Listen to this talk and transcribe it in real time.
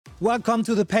Welcome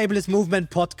to the Paperless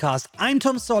Movement podcast. I'm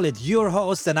Tom Solid, your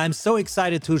host, and I'm so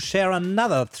excited to share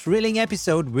another thrilling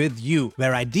episode with you,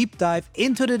 where I deep dive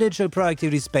into the digital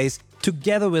productivity space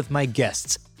together with my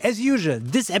guests. As usual,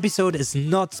 this episode is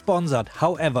not sponsored.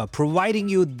 However, providing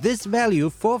you this value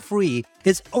for free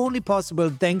is only possible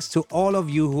thanks to all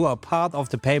of you who are part of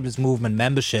the Paperless Movement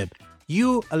membership.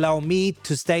 You allow me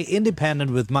to stay independent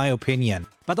with my opinion.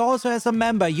 But also as a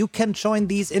member, you can join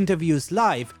these interviews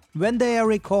live when they are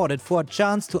recorded for a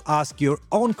chance to ask your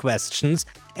own questions,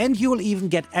 and you will even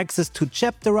get access to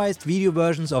chapterized video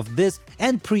versions of this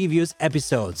and previous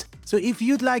episodes. So if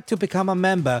you'd like to become a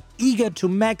member, eager to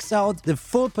max out the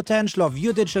full potential of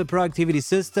your digital productivity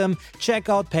system, check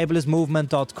out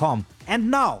paperlessmovement.com.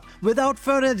 And now, without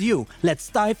further ado, let's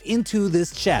dive into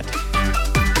this chat.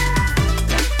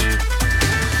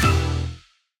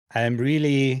 I am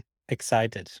really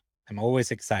excited. I'm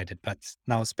always excited, but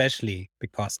now especially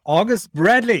because August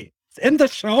Bradley is in the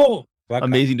show. Welcome.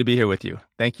 Amazing to be here with you.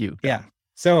 Thank you. Yeah.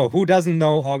 So who doesn't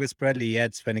know August Bradley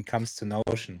yet when it comes to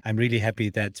Notion? I'm really happy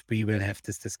that we will have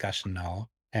this discussion now.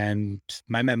 And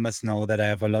my members know that I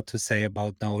have a lot to say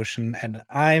about Notion, and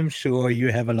I'm sure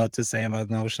you have a lot to say about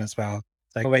Notion as well.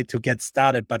 So I can't wait to get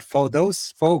started. But for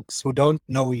those folks who don't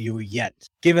know you yet,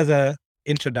 give us an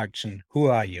introduction. Who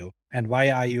are you? And why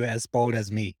are you as bold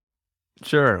as me?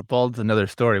 Sure. Bald's another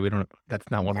story. That's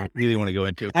not one we really want to go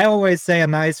into. I always say a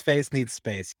nice face needs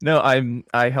space. No,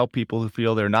 I help people who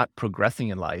feel they're not progressing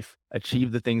in life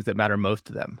achieve the things that matter most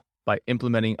to them by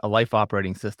implementing a life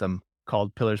operating system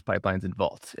called Pillars, Pipelines, and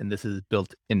Vaults. And this is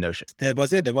built in Notion. That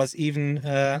was it. It was even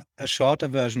a shorter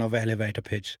version of elevator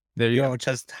pitch. There you go. You're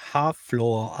just half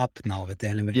floor up now with the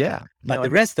elevator. Yeah. But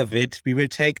the rest of it, we will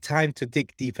take time to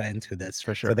dig deeper into this.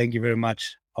 For sure. So thank you very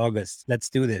much, August. Let's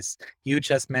do this. You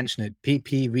just mentioned it,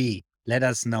 PPV. Let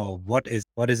us know, what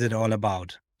is it all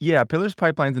about? Yeah, Pillars,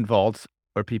 Pipelines, and Vaults,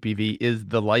 or PPV,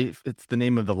 it's the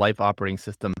name of the life operating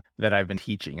system that I've been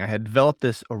teaching. I had developed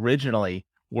this originally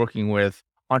working with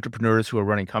entrepreneurs who are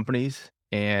running companies.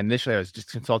 And initially I was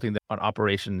just consulting them on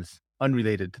operations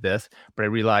unrelated to this, but I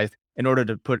realized in order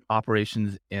to put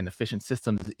operations and efficient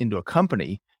systems into a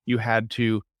company, you had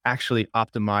to actually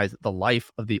optimize the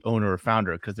life of the owner or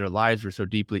founder because their lives were so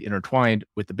deeply intertwined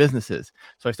with the businesses.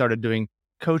 So I started doing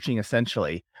coaching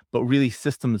essentially, but really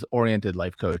systems-oriented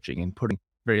life coaching and putting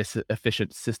various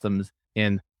efficient systems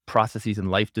and processes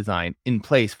and life design in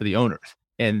place for the owners.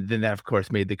 And then that, of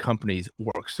course, made the companies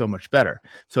work so much better.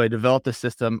 So I developed a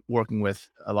system working with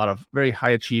a lot of very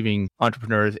high-achieving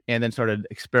entrepreneurs and then started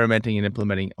experimenting and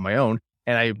implementing on my own.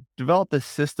 And I developed this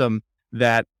system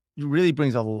that really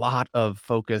brings a lot of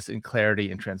focus and clarity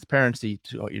and transparency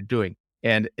to what you're doing.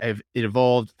 And it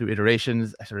evolved through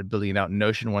iterations. I started building it out in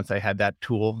Notion once I had that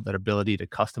tool, that ability to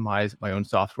customize my own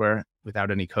software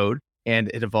without any code. And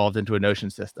it evolved into a Notion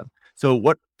system. So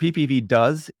what PPV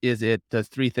does is it does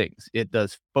three things. It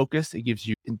does focus. It gives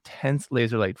you intense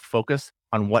laser light focus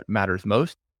on what matters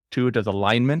most. Two, it does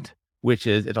alignment, which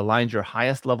is it aligns your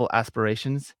highest level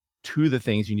aspirations to the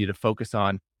things you need to focus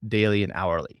on daily and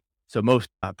hourly. So most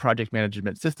project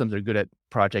management systems are good at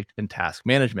project and task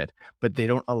management, but they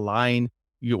don't align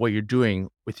what you're doing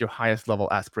with your highest level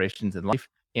aspirations in life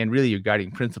and really your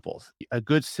guiding principles. A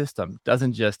good system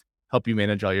doesn't just help you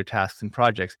manage all your tasks and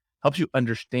projects, helps you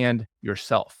understand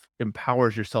yourself,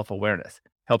 empowers your self-awareness,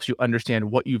 helps you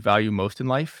understand what you value most in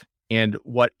life and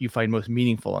what you find most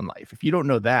meaningful in life. If you don't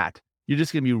know that, you're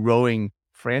just going to be rowing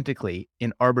frantically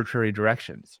in arbitrary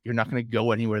directions. You're not going to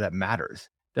go anywhere that matters.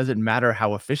 Doesn't matter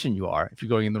how efficient you are if you're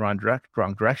going in the wrong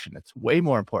direction. It's way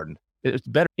more important. It's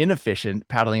better inefficient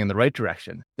paddling in the right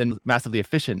direction than massively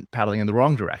efficient paddling in the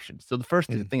wrong direction. So the first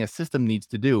thing a system needs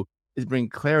to do is bring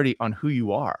clarity on who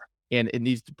you are. And it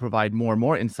needs to provide more and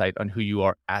more insight on who you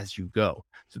are as you go.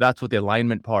 So that's what the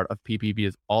alignment part of PPV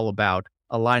is all about,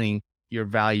 aligning your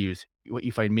values, what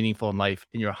you find meaningful in life,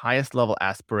 and your highest level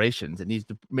aspirations. It needs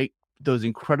to make those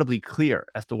incredibly clear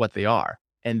as to what they are.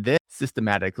 And then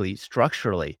systematically,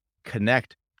 structurally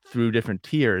connect through different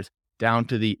tiers down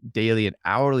to the daily and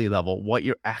hourly level, what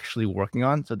you're actually working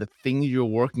on. So the things you're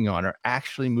working on are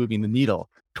actually moving the needle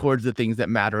towards the things that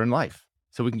matter in life.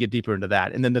 So we can get deeper into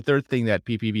that. And then the third thing that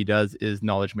PPV does is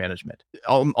knowledge management.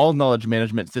 All knowledge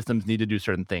management systems need to do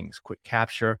certain things: quick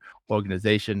capture,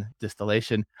 organization,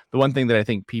 distillation. The one thing that I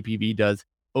think PPV does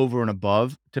over and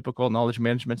above typical knowledge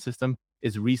management system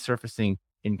is resurfacing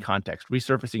in context,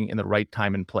 resurfacing in the right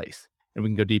time and place. And we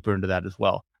can go deeper into that as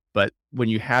well. But when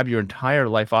you have your entire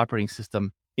life operating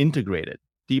system integrated,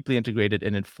 deeply integrated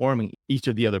and informing each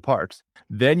of the other parts,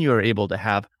 then you're able to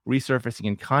have resurfacing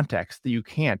in context that you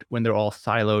can't when they're all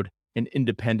siloed and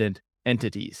independent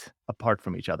entities apart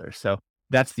from each other. So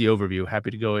that's the overview. Happy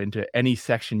to go into any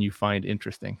section you find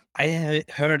interesting. I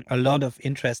heard a lot of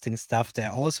interesting stuff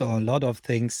there. Also, a lot of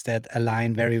things that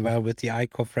align very well with the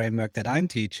ICOR framework that I'm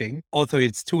teaching. Although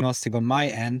it's too agnostic on my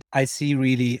end, I see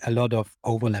really a lot of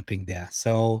overlapping there.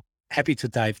 So happy to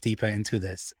dive deeper into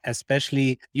this.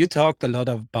 Especially, you talked a lot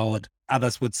about,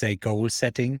 others would say, goal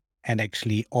setting and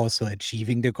actually also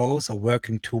achieving the goals or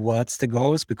working towards the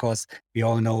goals, because we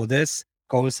all know this.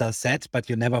 Goals are set, but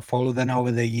you never follow them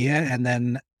over the year. And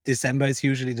then December is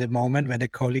usually the moment when a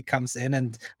colleague comes in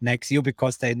and nags you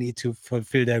because they need to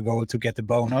fulfill their goal to get the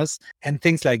bonus and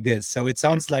things like this. So it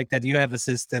sounds like that you have a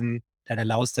system that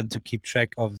allows them to keep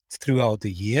track of throughout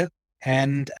the year.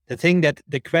 And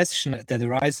the question that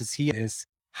arises here is,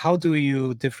 how do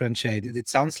you differentiate it? It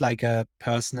sounds like a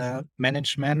personal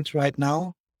management right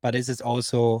now, but is it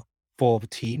also for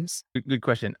teams? Good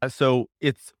question. So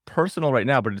it's personal right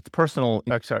now, but it's personal.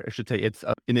 Sorry, I should say it's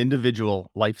an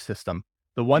individual life system.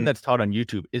 The one that's taught on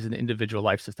YouTube is an individual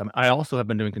life system. I also have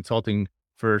been doing consulting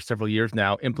for several years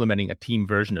now, implementing a team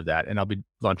version of that. And I'll be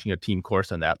launching a team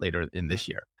course on that later in this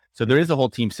year. So there is a whole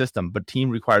team system, but team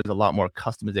requires a lot more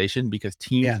customization because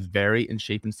teams vary in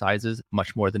shape and sizes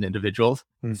much more than individuals.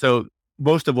 So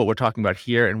most of what we're talking about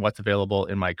here and what's available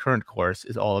in my current course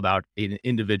is all about an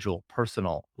individual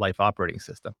personal life operating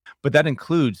system. But that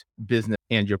includes business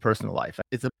and your personal life.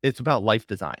 It's about life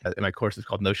design. And my course is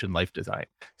called Notion Life Design.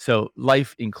 So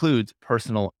life includes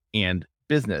personal and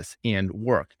business and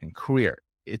work and career.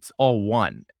 It's all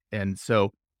one. And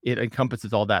so it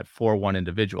encompasses all that for one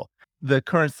individual. The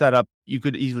current setup, you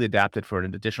could easily adapt it for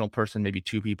an additional person, maybe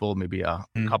two people, maybe a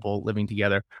couple living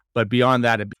together. But beyond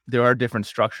that, there are different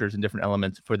structures and different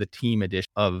elements for the team edition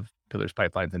of Pillars,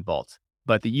 Pipelines, and Vaults.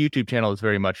 But the YouTube channel is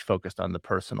very much focused on the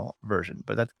personal version,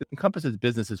 but that encompasses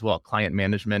business as well, client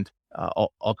management,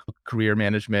 all career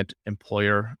management,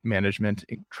 employer management,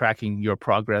 tracking your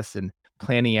progress and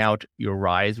planning out your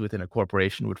rise within a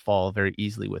corporation would fall very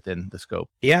easily within the scope.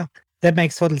 Yeah. That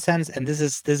makes total sense. And this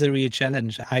is a real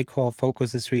challenge. ICOR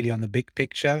focuses really on the big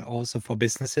picture, also for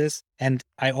businesses. And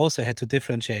I also had to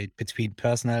differentiate between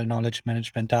personal knowledge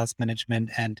management, task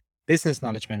management, and business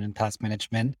knowledge management, task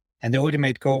management. And the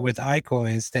ultimate goal with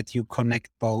ICOR is that you connect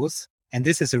both. And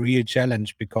this is a real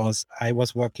challenge because I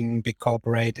was working in big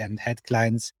corporate and had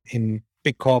clients in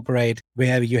big corporate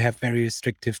where you have very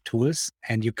restrictive tools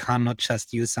and you cannot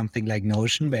just use something like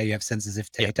Notion where you have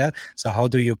sensitive data. So how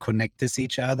do you connect this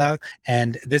each other?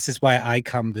 And this is why I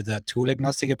come with a tool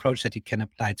agnostic approach that you can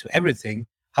apply to everything.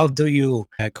 How do you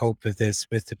cope with this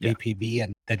with the PPV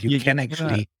and that you can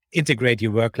actually integrate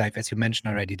your work life, as you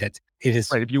mentioned already, that it is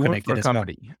right? If you work for a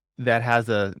company well, that has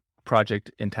a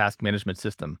project and task management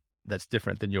system that's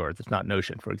different than yours, it's not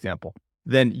Notion, for example,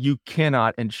 then you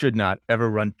cannot and should not ever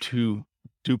run two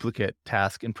duplicate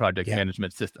task and project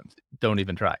management systems. Don't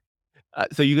even try.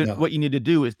 So what you need to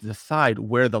do is decide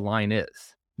where the line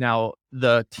is. Now,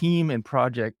 the team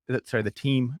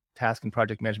task and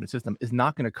project management system is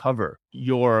not going to cover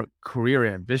your career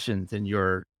ambitions and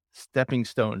your stepping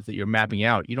stones that you're mapping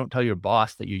out. You don't tell your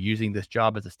boss that you're using this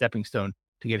job as a stepping stone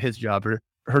to get his job or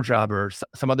her job or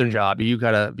some other job. You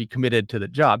got to be committed to the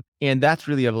job. And that's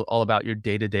really all about your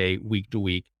day-to-day,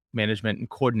 week-to-week management and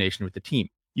coordination with the team.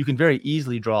 You can very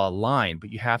easily draw a line, but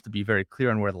you have to be very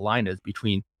clear on where the line is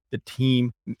between the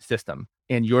team system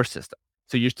and your system.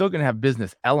 So you're still going to have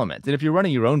business elements. And if you're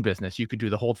running your own business, you could do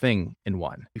the whole thing in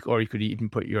one, or you could even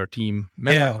put your team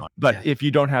member on. But if you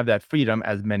don't have that freedom,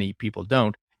 as many people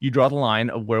don't, you draw the line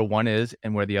of where one is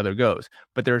and where the other goes.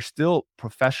 But there are still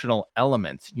professional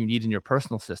elements you need in your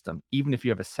personal system, even if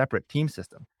you have a separate team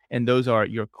system. And those are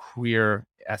your career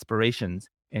aspirations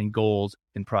and goals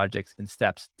and projects and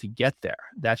steps to get there.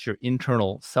 That's your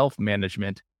internal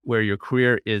self-management, where your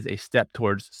career is a step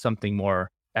towards something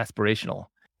more aspirational.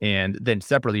 And then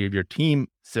separately, you have your team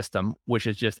system, which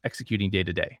is just executing day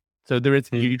to day. So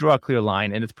you draw a clear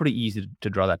line, and it's pretty easy to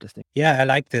draw that distinction. Yeah, I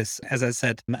like this. As I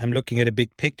said, I'm looking at a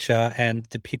big picture, and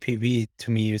the PPV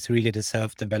to me is really the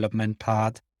self-development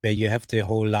part where you have the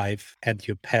whole life and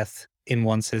your path in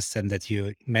one system that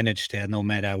you manage there, no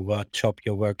matter what job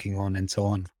you're working on and so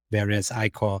on. Whereas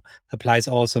ICOR applies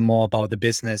also more about the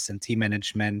business and team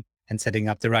management and setting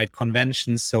up the right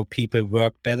conventions so people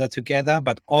work better together.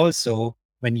 But also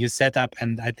when you set up,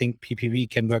 and I think PPV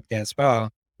can work there as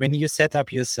well, when you set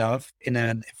up yourself in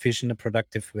an efficient and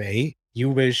productive way, you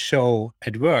will show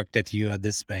at work that you are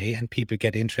this way and people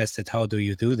get interested. How do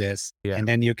you do this? Yeah. And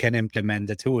then you can implement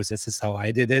the tools. This is how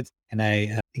I did it. And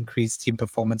I increased team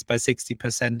performance by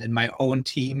 60% in my own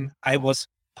team. I was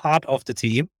part of the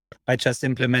team by just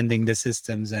implementing the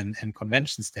systems and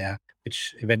conventions there,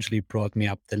 which eventually brought me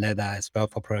up the ladder as well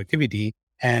for productivity.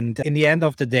 And in the end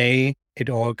of the day, it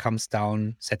all comes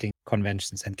down setting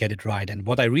conventions and get it right. And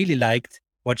what I really liked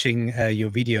watching your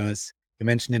videos, you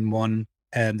mentioned in one,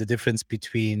 the difference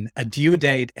between a due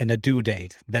date and a due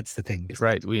date. That's the thing.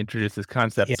 Right. We introduced this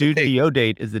concept. Yeah. DO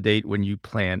date is the date when you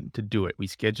plan to do it. We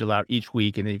schedule out each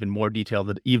week and even more detail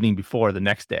the evening before the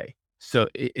next day. So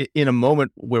in a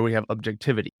moment where we have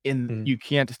objectivity, you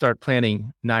can't start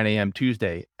planning 9 a.m.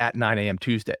 Tuesday at 9 a.m.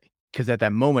 Tuesday, because at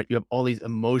that moment you have all these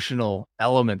emotional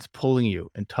elements pulling you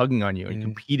and tugging on you and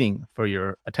competing for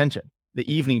your attention.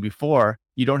 The evening before,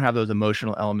 you don't have those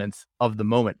emotional elements of the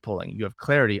moment pulling. You have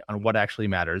clarity on what actually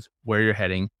matters, where you're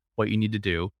heading, what you need to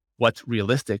do, what's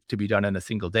realistic to be done in a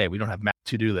single day. We don't have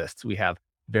to-do lists. We have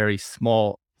very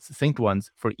small, succinct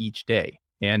ones for each day,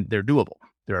 and they're doable.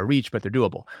 They're a reach, but they're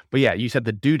doable. But yeah, you said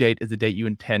the due date is the date you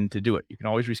intend to do it. You can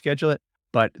always reschedule it,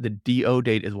 but the DO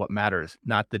date is what matters,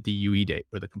 not the DUE date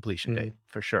or the completion date,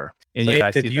 for sure. And so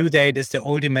yeah, the due date is the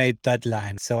ultimate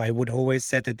deadline. So I would always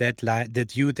set the deadline, the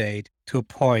due date, to a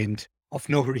point of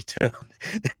no return.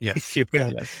 Yes. If you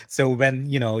will. Yes. So when,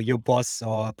 your boss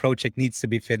or a project needs to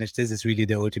be finished, this is really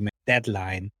the ultimate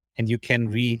deadline. And you can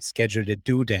reschedule the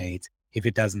due date if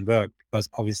it doesn't work, because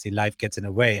obviously life gets in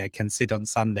the way. I can sit on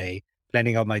Sunday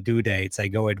planning out my due dates. I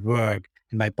go at work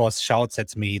and my boss shouts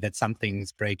at me that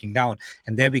something's breaking down.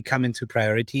 And there we come into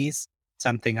priorities,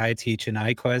 something I teach in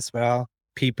ICO as well.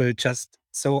 People just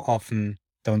so often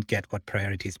don't get what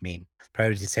priorities mean,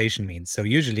 prioritization means. So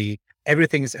usually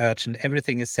everything is urgent,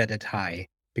 everything is set at high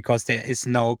because there is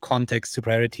no context to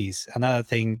priorities. Another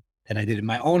thing that I did in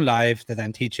my own life that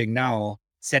I'm teaching now,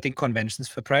 setting conventions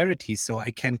for priorities. So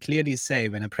I can clearly say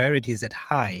when a priority is at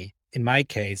high, in my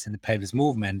case, in the pelvis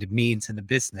movement, it means in the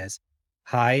business,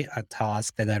 high are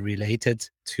tasks that are related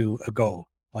to a goal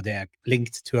or they are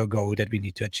linked to a goal that we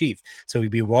need to achieve. So we'll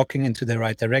be walking into the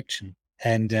right direction.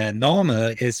 And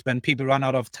normal is when people run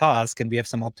out of task and we have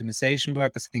some optimization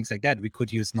work or things like that, we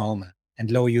could use normal. And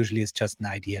low usually is just an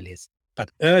idealist. But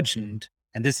urgent,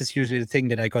 and this is usually the thing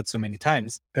that I got so many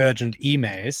times, urgent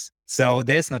emails. So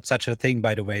there's not such a thing,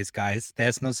 by the way, guys.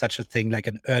 There's no such a thing like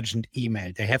an urgent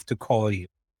email. They have to call you.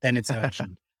 Then it's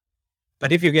urgent.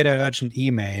 But if you get an urgent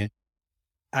email,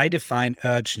 I define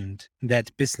urgent that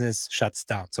business shuts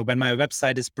down. So when my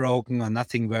website is broken or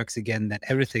nothing works again, then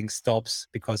everything stops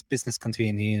because business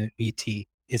continuity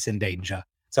is in danger.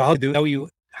 So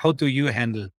how do you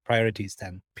handle priorities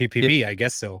then? PPV, I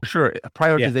guess so. Sure.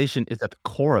 Prioritization is at the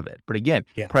core of it. But again,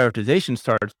 prioritization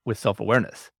starts with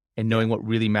self-awareness and knowing what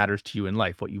really matters to you in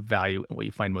life, what you value and what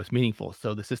you find most meaningful.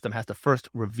 So the system has to first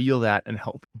reveal that and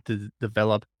help to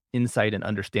develop insight and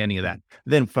understanding of that.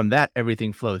 Then from that,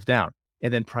 everything flows down.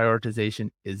 And then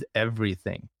prioritization is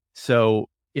everything. So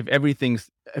if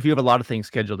you have a lot of things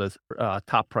scheduled as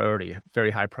top priority,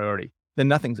 very high priority, then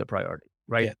nothing's a priority,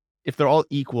 right? Yeah. If they're all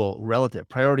equal, relative,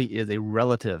 priority is a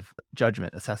relative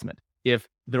judgment assessment. If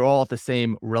they're all at the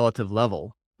same relative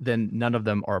level, then none of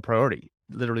them are a priority.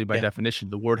 Literally by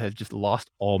definition, the word has just lost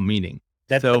all meaning.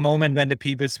 That's the moment when the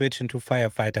people switch into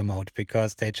firefighter mode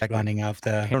because they're just running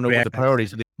after. I don't know what the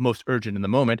priorities are the most urgent in the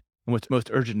moment. And what's most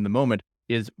urgent in the moment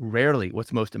is rarely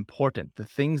what's most important. The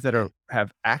things that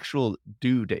have actual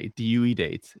due date, DUE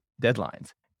dates, deadlines,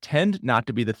 tend not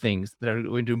to be the things that are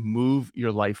going to move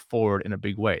your life forward in a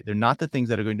big way. They're not the things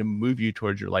that are going to move you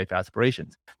towards your life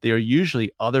aspirations. They are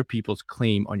usually other people's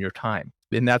claim on your time.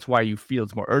 And that's why you feel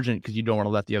it's more urgent, because you don't want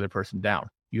to let the other person down.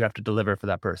 You have to deliver for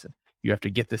that person. You have to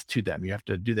get this to them. You have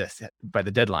to do this by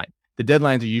the deadline. The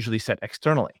deadlines are usually set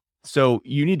externally. So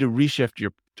you need to reshift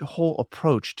your whole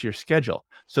approach to your schedule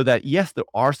so that, yes, there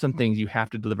are some things you have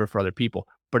to deliver for other people,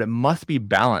 but it must be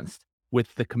balanced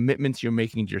with the commitments you're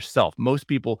making to yourself. Most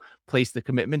people place the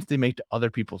commitments they make to other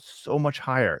people so much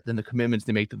higher than the commitments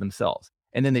they make to themselves.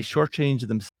 And then they shortchange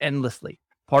them endlessly.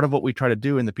 Part of what we try to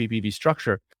do in the PPV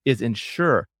structure is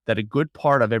ensure that a good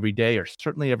part of every day, or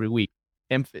certainly every week,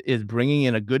 is bringing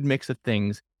in a good mix of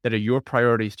things that are your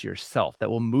priorities to yourself, that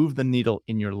will move the needle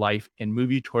in your life and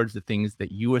move you towards the things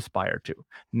that you aspire to,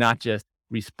 not just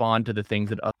respond to the things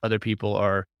that other people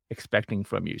are expecting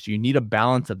from you. So you need a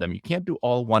balance of them. You can't do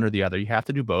all one or the other. You have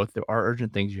to do both. There are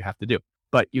urgent things you have to do,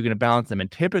 but you're going to balance them.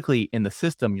 And typically in the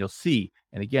system, you'll see,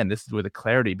 and again, this is where the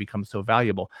clarity becomes so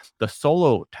valuable. The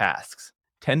solo tasks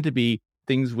tend to be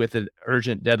things with an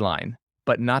urgent deadline,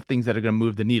 but not things that are going to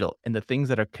move the needle. And the things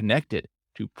that are connected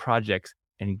to projects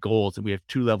and goals, and we have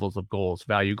two levels of goals,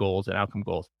 value goals and outcome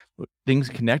goals. Things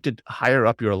connected higher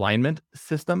up your alignment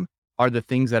system are the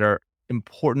things that are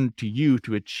important to you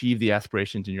to achieve the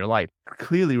aspirations in your life. It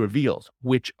clearly reveals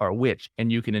which are which,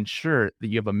 and you can ensure that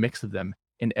you have a mix of them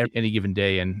in any given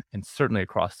day and certainly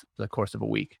across the course of a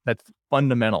week. That's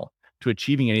fundamental to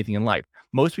achieving anything in life.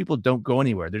 Most people don't go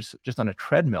anywhere. They're just on a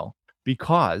treadmill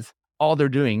because all they're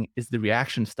doing is the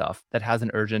reaction stuff that has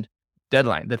an urgent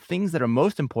deadline. The things that are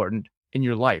most important in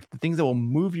your life, the things that will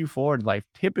move you forward in life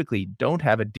typically don't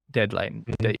have a deadline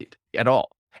Mhm. date at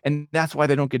all. And that's why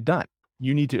they don't get done.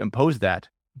 You need to impose that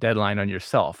deadline on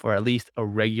yourself, or at least a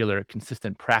regular,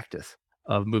 consistent practice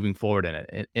of moving forward in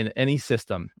it. In any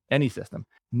system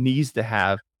needs to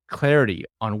have clarity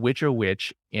on which are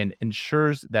which and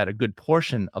ensures that a good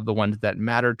portion of the ones that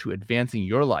matter to advancing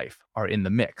your life are in the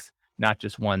mix, not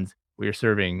just ones where you're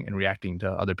serving and reacting to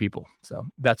other people. So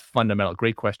that's fundamental.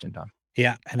 Great question, Tom.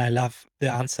 Yeah, and I love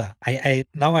the answer. I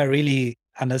now I really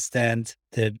understand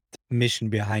the mission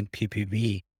behind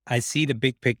PPV. I see the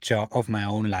big picture of my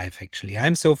own life actually.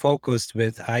 I'm so focused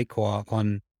with iCore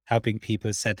on helping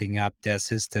people setting up their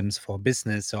systems for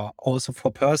business or also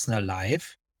for personal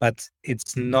life, but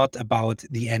it's not about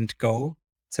the end goal.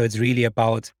 So it's really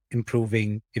about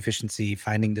improving efficiency,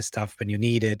 finding the stuff when you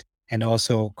need it, and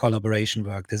also collaboration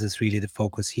work. This is really the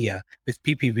focus here. With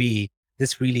PPV,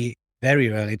 this really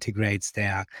very well integrates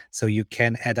there. So you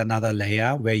can add another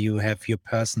layer where you have your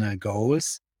personal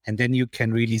goals, and then you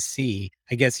can really see.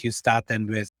 I guess you start then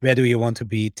with, where do you want to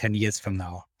be 10 years from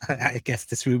now? I guess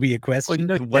this will be a Well, question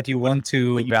what that you want what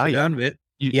to you value. learn with.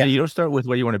 You Yeah, you don't start with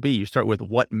where you want to be. You start with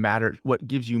what matters, what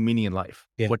gives you meaning in life,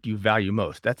 yeah, what do you value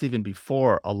most. That's even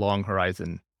before a long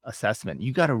horizon assessment.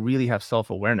 You got to really have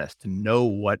self-awareness to know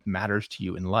what matters to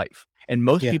you in life. And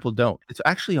most yeah, people don't. It's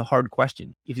actually a hard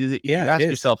question. If you yeah, it ask is.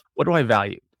 yourself, what do I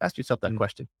value? Ask yourself that Mm.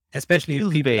 question. It Especially if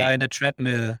feels people are vague. in a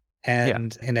treadmill Yeah.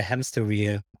 and in a hamster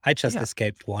wheel. I just Yeah.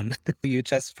 escaped one. You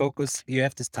just focus, you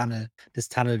have this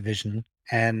tunnel vision,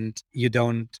 and you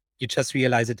just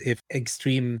realize it if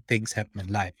extreme things happen in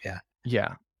life. Yeah.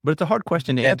 Yeah. But it's a hard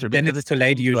question to answer Then because it's it too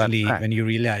late seems so usually abstract. when you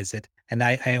realize it. And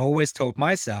I always told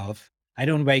myself, I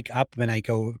don't wake up when I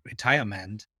go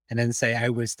retirement and then say I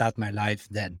will start my life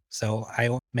then. So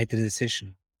made the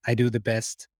decision. I do the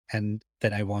best and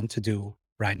that I want to do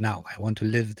right now. I want to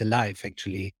live the life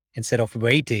actually instead of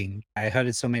waiting. I heard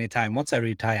it so many times. Once I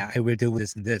retire, I will do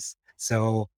this and this.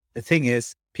 So the thing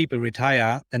is, people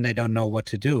retire and they don't know what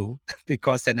to do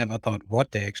because they never thought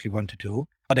what they actually want to do,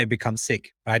 or they become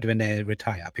sick right when they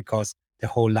retire because the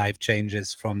whole life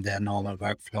changes from their normal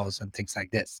workflows and things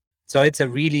like this. So it's a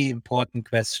really important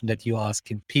question that you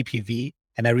ask in PPV,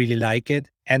 and I really like it.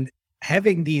 And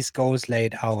having these goals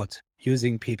laid out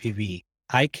using PPV,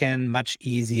 I can much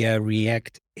easier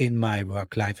react in my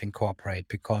work life incorporate,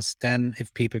 because then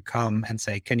if people come and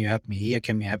say, can you help me here?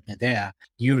 Can you help me there?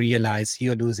 You realize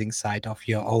you're losing sight of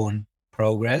your own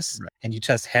progress Right. and you're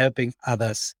just helping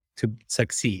others to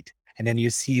succeed. And then you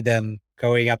see them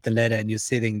going up the ladder and you're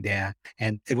sitting there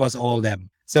and it was all them.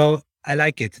 So I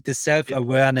like it. The Yeah.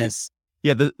 self-awareness.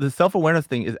 Yeah, the self-awareness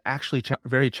thing is actually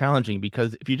very challenging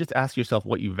because if you just ask yourself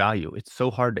what you value, it's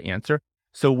so hard to answer.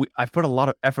 So I've put a lot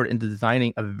of effort into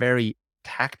designing a very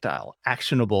tactile,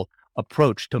 actionable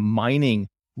approach to mining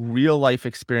real life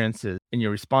experiences in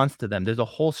your response to them. There's a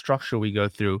whole structure we go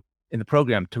through in the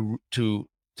program to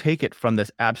take it from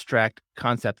this abstract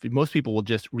concept. Most people will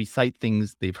just recite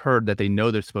things they've heard that they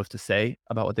know they're supposed to say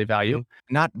about what they value, Mhm.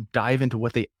 not dive into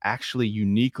what they actually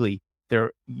uniquely,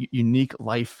 their unique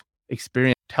life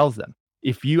experience tells them.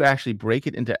 If you actually break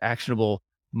it into actionable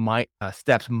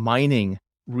steps, mining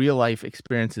real life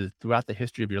experiences throughout the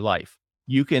history of your life,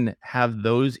 you can have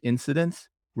those incidents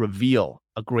reveal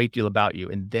a great deal about you.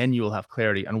 And then you will have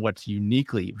clarity on what's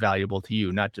uniquely valuable to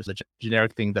you, not just a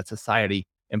generic thing that society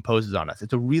imposes on us.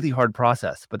 It's a really hard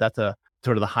process, but that's a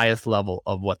sort of the highest level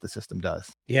of what the system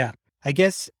does. Yeah. I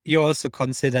guess you also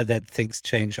consider that things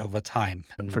change over time.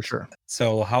 For And sure.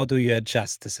 so how do you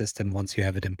adjust the system once you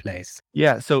have it in place?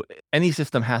 Yeah. So any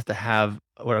system has to have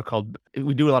what are called,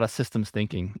 we do a lot of systems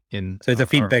thinking in So it's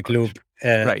a our approach.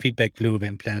 Right. feedback loop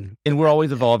in plan. And we're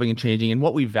always evolving and changing, and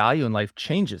what we value in life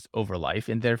changes over life,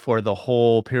 and therefore the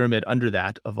whole pyramid under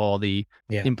that of all the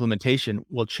Yeah. implementation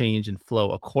will change and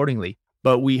flow accordingly.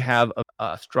 But we have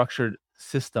a structured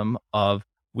system of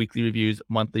weekly reviews,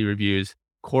 monthly reviews,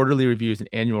 quarterly reviews, and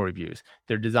annual reviews.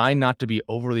 They're designed not to be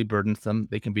overly burdensome.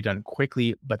 They can be done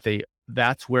quickly, but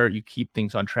that's where you keep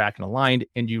things on track and aligned,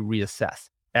 and you reassess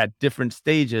at different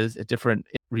stages, at different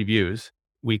reviews,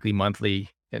 weekly, monthly,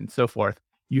 and so forth.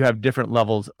 You have different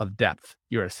levels of depth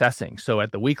you're assessing. So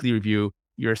at the weekly review,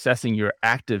 you're assessing your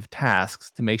active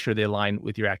tasks to make sure they align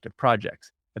with your active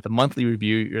projects. At the monthly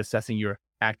review, you're assessing your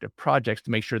active projects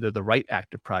to make sure they're the right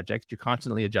active projects. You're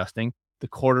constantly adjusting. The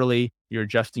quarterly, you're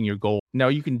adjusting your goal. Now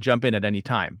you can jump in at any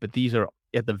time, but these are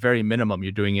at the very minimum,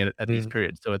 you're doing it at these Mm.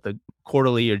 periods. So at the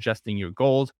quarterly, you're adjusting your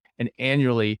goals, and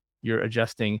annually, you're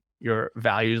adjusting your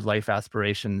values, life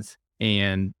aspirations,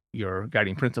 and your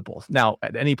guiding principles. Now,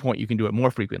 at any point, you can do it more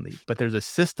frequently, but there's a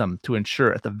system to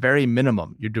ensure at the very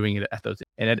minimum, you're doing it at those.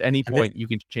 And at any And this, point, you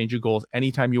can change your goals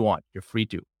anytime you want. You're free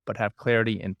to, but have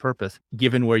clarity and purpose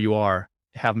given where you are,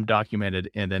 have them documented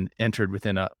and then entered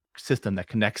within a system that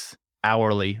connects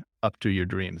hourly up to your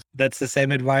dreams. that's the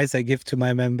same advice I give to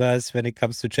my members when it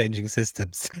comes to changing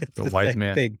systems. It's A the wise same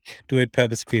man. thing. Do it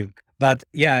purposefully. But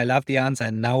yeah, I love the answer.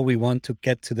 And now we want to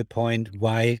get to the point,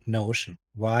 why Notion?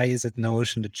 Why is it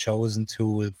Notion the chosen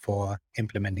tool for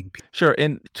implementing people? Sure.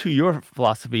 And to your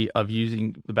philosophy of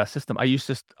using the best system, I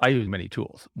use many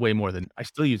tools, way more than I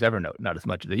still use Evernote, not as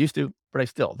much as I used to,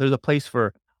 but there's a place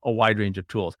for a wide range of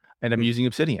tools. And I'm using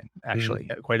Obsidian actually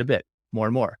quite a bit, more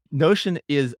and more. Notion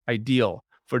is ideal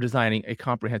for designing a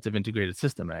comprehensive integrated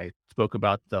system. And I spoke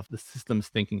about the systems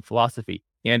thinking philosophy.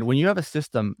 And when you have a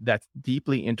system that's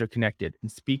deeply interconnected and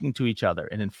speaking to each other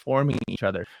and informing each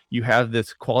other, you have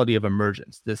this quality of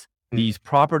emergence, these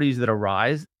properties that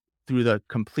arise through the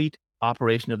complete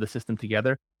operation of the system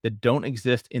together that don't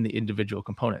exist in the individual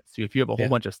components. So if you have a whole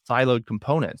bunch of siloed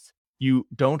components, you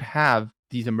don't have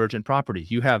these emergent properties.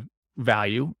 You have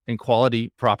value and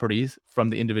quality properties from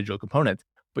the individual components,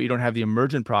 but you don't have the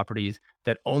emergent properties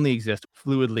that only exist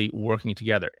fluidly working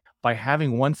together. By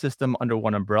having one system under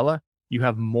one umbrella, you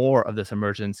have more of this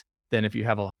emergence than if you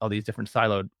have all these different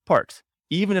siloed parts.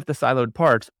 Even if the siloed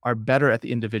parts are better at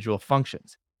the individual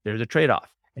functions, there's a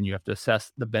trade-off, and you have to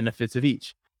assess the benefits of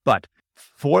each. But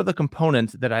for the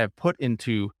components that I have put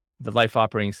into the Life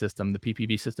Operating System, the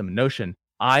PPV system in Notion,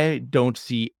 I don't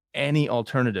see any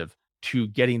alternative to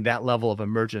getting that level of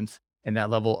emergence and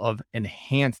that level of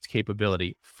enhanced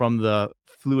capability from the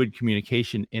fluid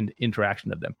communication and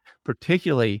interaction of them,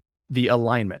 particularly the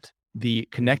alignment, the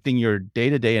connecting your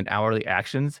day-to-day and hourly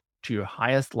actions to your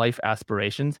highest life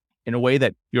aspirations in a way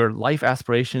that your life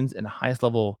aspirations and highest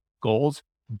level goals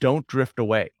don't drift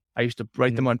away. I used to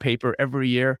write them on paper every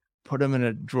year, put them in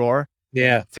a drawer.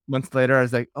 Yeah. 6 months later, I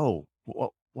was like, oh,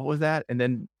 what was that? And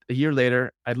then a year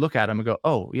later, I'd look at them and go,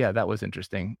 oh, yeah, that was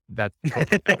interesting. That's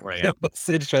totally not where I am. That was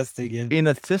interesting. Yeah. In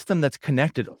a system that's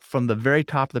connected from the very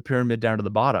top of the pyramid down to the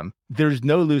bottom, there's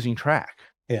no losing track.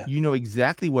 Yeah. You know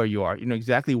exactly where you are. You know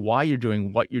exactly why you're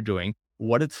doing what you're doing,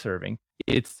 what it's serving.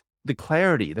 It's the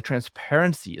clarity, the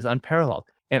transparency is unparalleled.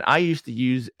 And I used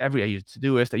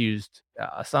Todoist, I used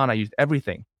Asana, I used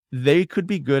everything. They could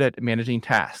be good at managing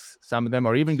tasks. Some of them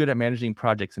are even good at managing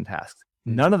projects and tasks.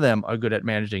 None of them are good at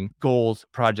managing goals,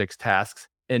 projects, tasks,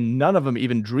 and none of them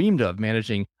even dreamed of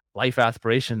managing life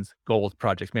aspirations, goals,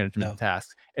 projects, management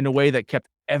tasks in a way that kept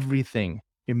everything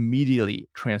immediately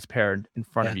transparent in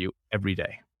front of you every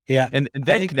day. Yeah. And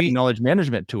then connecting knowledge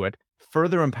management to it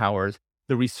further empowers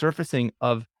the resurfacing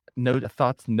of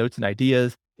thoughts, notes, and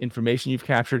ideas, information you've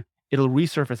captured. It'll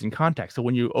resurface in context. So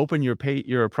when you open your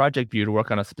project view to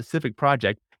work on a specific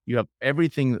project, you have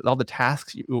everything, all the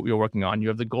tasks you're working on. You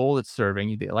have the goal it's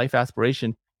serving, the life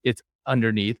aspiration it's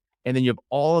underneath, and then you have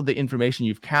all of the information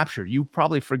you've captured. You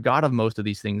probably forgot of most of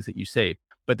these things that you saved,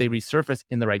 but they resurface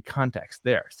in the right context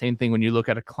there. Same thing when you look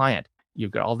at a client.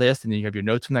 You've got all this, and then you have your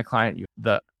notes from that client,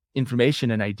 the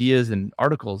information and ideas and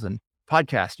articles and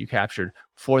podcasts you captured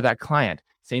for that client.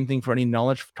 Same thing for any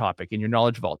knowledge topic in your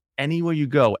knowledge vault. Anywhere you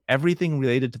go, everything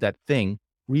related to that thing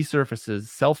resurfaces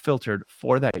self-filtered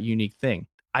for that unique thing.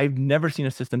 I've never seen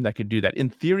a system that could do that. In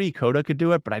theory, Coda could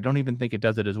do it, but I don't even think it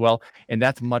does it as well. And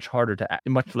that's much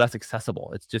less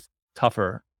accessible. It's just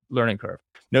tougher learning curve.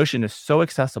 Notion is so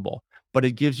accessible, but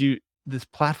it gives you this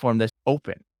platform that's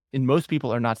open. And most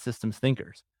people are not systems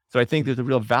thinkers. So I think there's a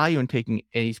real value in taking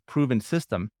a proven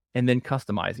system and then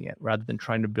customizing it rather than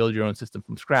trying to build your own system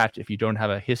from scratch if you don't have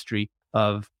a history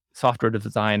of software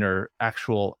design or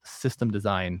actual system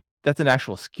design. That's an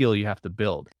actual skill you have to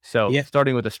build. So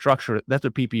starting with a structure, that's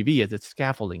what PPV is. It's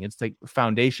scaffolding. It's like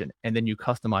foundation, and then you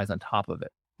customize on top of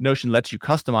it. Notion lets you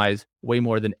customize way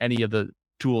more than any of the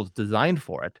tools designed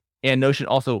for it. And Notion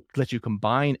also lets you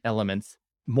combine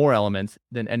more elements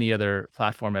than any other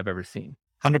platform I've ever seen.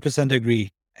 100% agree.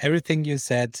 Everything you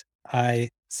said, I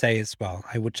say as well.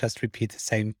 I would just repeat the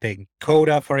same thing.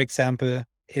 Coda, for example,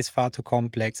 is far too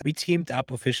complex. We teamed up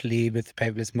officially with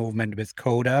Paperless Movement with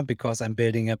Coda because I'm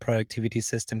building a productivity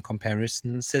system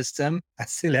comparison system. I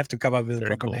still have to come up with a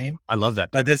proper name. I love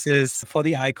that. But this is for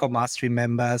the ICOR Mastery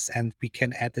members, and we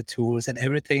can add the tools, and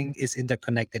everything is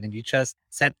interconnected. And you just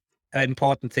said an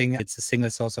important thing. It's a single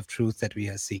source of truth that we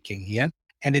are seeking here.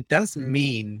 And it doesn't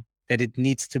mean that it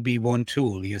needs to be one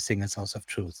tool, your single source of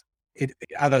truth.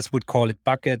 Others would call it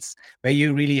buckets, where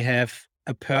you really have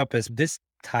a purpose. This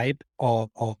type or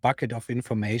bucket of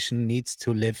information needs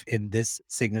to live in this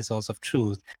single source of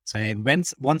truth. So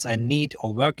once I need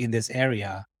or work in this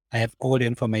area, I have all the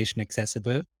information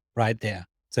accessible right there.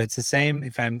 So it's the same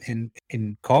if I'm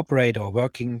in corporate or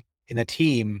working in a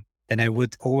team, then I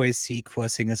would always seek for a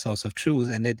single source of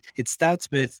truth. And it starts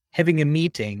with having a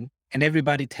meeting and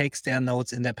everybody takes their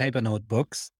notes in their paper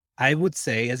notebooks. I would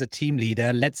say as a team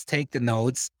leader, let's take the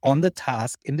notes on the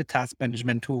task in the task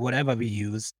management tool, whatever we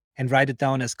use, and write it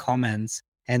down as comments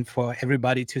and for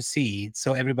everybody to see.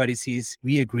 So everybody sees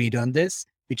we agreed on this.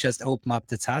 We just open up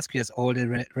the task. There's all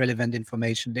the relevant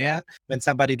information there. When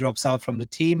somebody drops out from the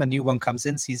team, a new one comes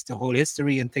in, sees the whole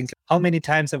history and thinks, how many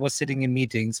times I was sitting in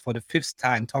meetings for the fifth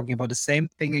time talking about the same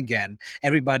thing again.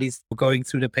 Everybody's going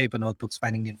through the paper notebooks,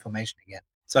 finding the information again.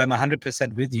 So I'm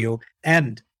 100% with you.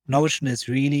 And Notion is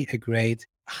really a great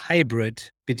hybrid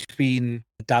between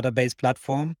the database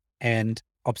platform and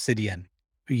Obsidian.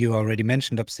 You already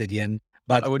mentioned Obsidian,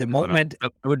 but the moment... I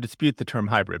would dispute the term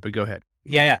hybrid, but go ahead.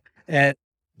 Yeah.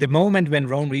 The moment when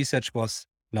Rome Research was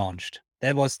launched,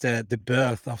 that was the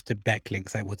birth of the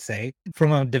backlinks, I would say.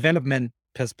 From a development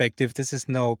perspective, this is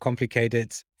no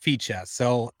complicated feature.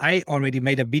 So I already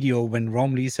made a video when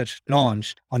Rome Research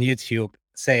launched on YouTube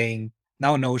saying,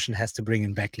 now Notion has to bring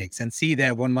in backlinks. And see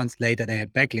there 1 month later, they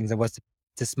had backlinks. That was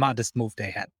the smartest move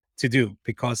they had to do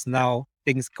because now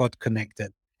things got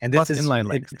connected. And this is inline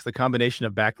links. It's the combination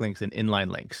of backlinks and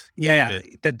inline links. Yeah,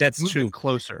 that's true.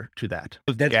 Closer to that.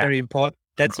 That's very important.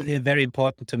 That's very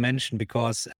important to mention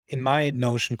because in my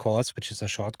Notion course, which is a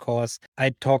short course,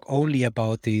 I talk only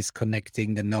about these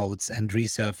connecting the nodes and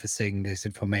resurfacing this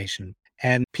information.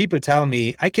 And people tell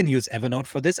me I can use Evernote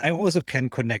for this. I also can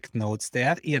connect nodes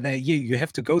there. You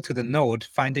have to go to the node,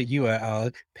 find a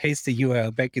URL, paste the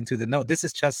URL back into the node. This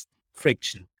is just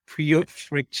friction. Pure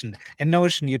friction. In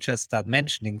Notion, you just start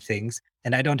mentioning things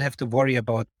and I don't have to worry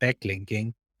about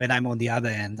backlinking. When I'm on the other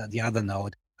end, on the other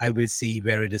node, I will see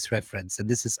where it is referenced. And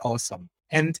this is awesome.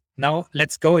 And now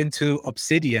let's go into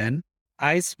Obsidian.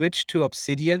 I switched to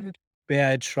Obsidian where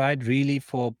I tried really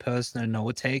for personal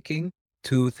note taking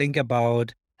to think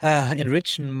about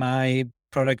enriching my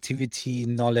productivity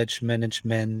knowledge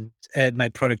management, my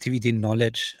productivity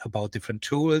knowledge about different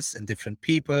tools and different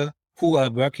people who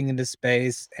are working in the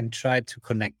space and try to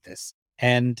connect this.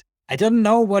 And I don't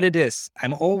know what it is.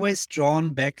 I'm always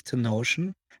drawn back to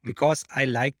Notion because I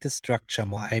like the structure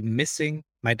more. I'm missing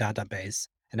my database.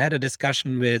 And I had a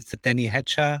discussion with Danny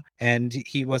Hatcher, and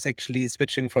he was actually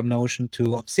switching from Notion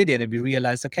to Obsidian. And we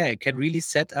realized, okay, I can really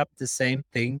set up the same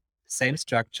thing, same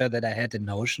structure that I had in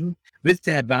Notion with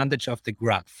the advantage of the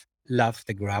graph. Love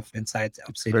the graph inside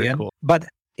Obsidian. Very cool. But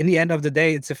in the end of the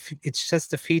day, it's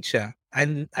just a feature.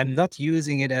 I'm not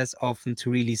using it as often to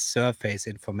really surface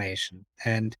information.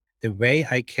 And the way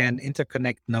I can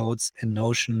interconnect nodes in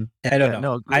Notion, I don't know.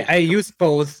 No, I use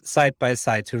both side by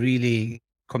side to really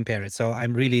compare it. So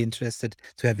I'm really interested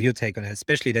to have your take on it,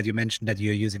 especially that you mentioned that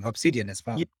you're using Obsidian as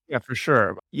well. Yeah, for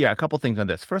sure. Yeah, a couple things on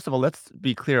this. First of all, let's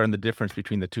be clear on the difference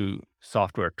between the two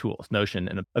software tools, Notion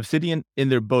and Obsidian,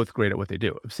 and they're both great at what they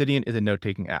do. Obsidian is a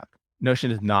note-taking app.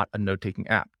 Notion is not a note-taking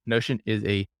app. Notion is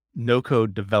a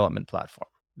no-code development platform.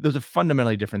 Those are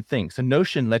fundamentally different things. So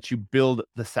Notion lets you build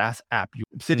the SaaS app.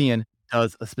 Obsidian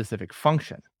does a specific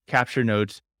function, capture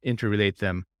nodes, interrelate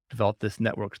them, develop this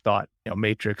network thought,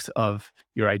 matrix of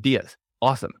your ideas.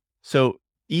 Awesome. So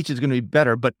each is going to be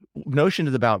better, but Notion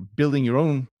is about building your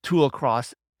own tool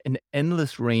across an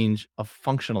endless range of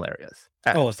functional areas.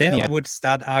 I would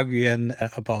start arguing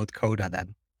about Coda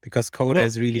then, because Coda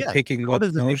is really picking what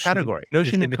is the Notion category.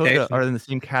 Notion and Coda are in the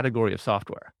same category of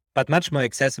software. But much more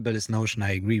accessible is Notion.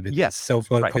 I agree with yes. This. So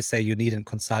for say you need a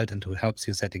consultant who helps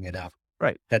you setting it up.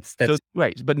 Right. That's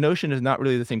right. But Notion is not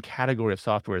really the same category of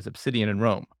software as Obsidian and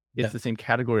Rome. It's the same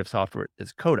category of software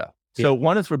as Coda. So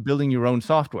one is for building your own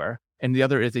software, and the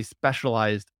other is a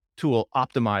specialized tool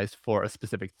optimized for a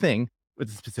specific thing with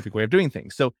a specific way of doing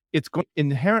things. So it's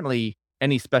inherently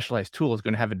any specialized tool is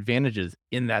going to have advantages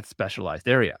in that specialized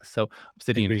area. So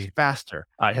Obsidian is faster.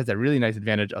 It has that really nice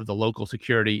advantage of the local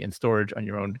security and storage on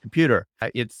your own computer.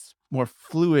 It's more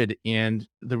fluid, and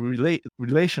the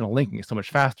relational linking is so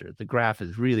much faster. The graph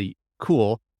is really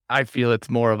cool. I feel it's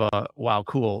more of a wow,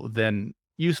 cool than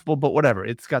useful, but whatever.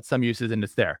 It's got some uses and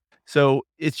it's there. So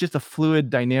it's just a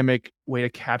fluid, dynamic way to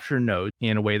capture nodes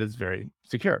in a way that's very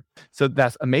secure. So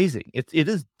that's amazing. It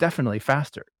is definitely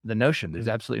faster than Notion. There's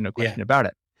absolutely no question about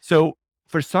it. So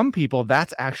for some people,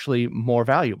 that's actually more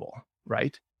valuable,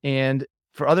 right? And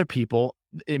for other people,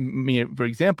 for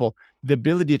example, the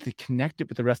ability to connect it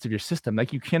with the rest of your system.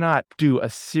 Like you cannot do a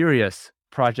serious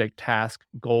project task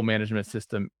goal management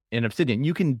system in Obsidian.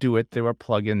 You can do it. There are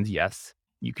plugins, yes.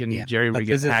 You can jerry-rig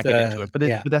it, hack it into it,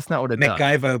 but that's not what it does.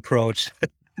 MacGyver approach.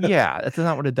 Yeah, that's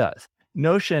not what it does.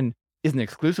 Notion isn't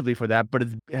exclusively for that, but it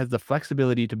has the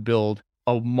flexibility to build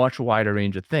a much wider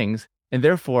range of things. And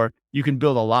therefore, you can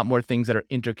build a lot more things that are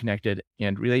interconnected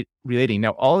and relating.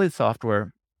 Now, all this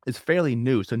software is fairly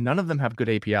new, so none of them have good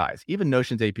APIs. Even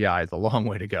Notion's API is a long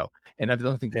way to go. And I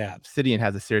don't think Obsidian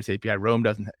has a serious API. Roam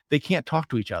doesn't. They can't talk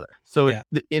to each other. So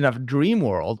in a dream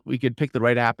world, we could pick the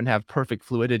right app and have perfect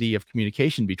fluidity of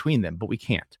communication between them, but we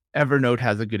can't. Evernote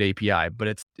has a good API, but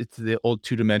it's the old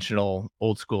two-dimensional,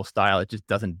 old school style. It just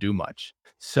doesn't do much.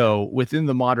 So within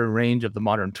the modern range of the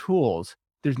modern tools,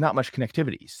 there's not much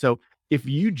connectivity. So if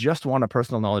you just want a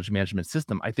personal knowledge management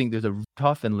system, I think there's a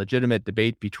tough and legitimate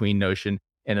debate between Notion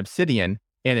and Obsidian.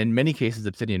 And in many cases,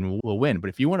 Obsidian will win. But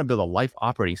if you want to build a life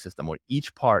operating system where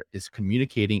each part is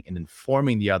communicating and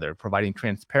informing the other, providing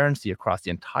transparency across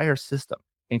the entire system,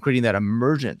 and creating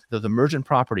those emergent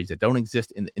properties that don't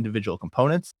exist in the individual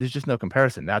components, there's just no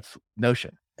comparison. That's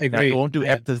Notion. Now, it won't do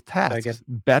the tasks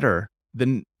better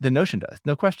than Notion does.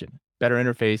 No question. Better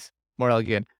interface, more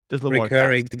elegant. There's a little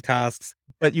recurring more tasks.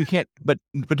 But you can't. But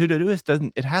Todoist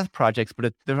doesn't. It has projects, but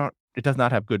it does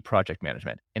not have good project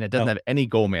management, and it doesn't have any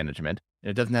goal management, and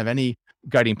it doesn't have any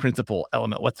guiding principle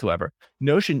element whatsoever.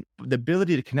 Notion, the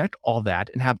ability to connect all that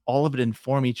and have all of it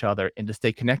inform each other and to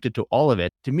stay connected to all of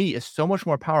it, to me, is so much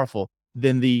more powerful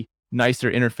than the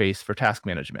nicer interface for task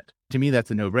management. To me,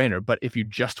 that's a no-brainer. But if you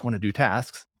just want to do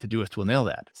tasks, Todoist will nail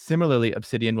that. Similarly,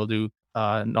 Obsidian will do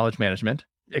knowledge management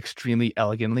extremely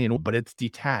elegantly, but it's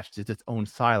detached. It's its own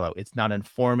silo. It's not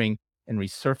informing and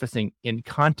resurfacing in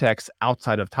context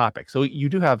outside of topic. So you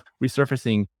do have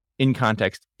resurfacing in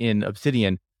context in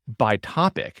Obsidian by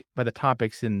topic, by the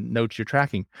topics and notes you're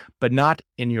tracking, but not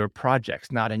in your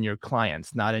projects, not in your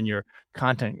clients, not in your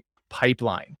content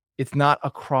pipeline. It's not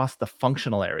across the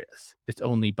functional areas. It's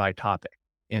only by topic.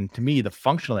 And to me, the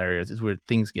functional areas is where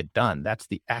things get done. That's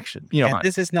the action. And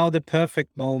this is now the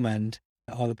perfect moment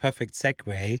or the perfect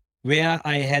segue where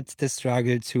I had the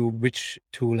struggle to which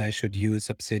tool I should use,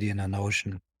 Obsidian or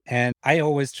Notion. And I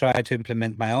always try to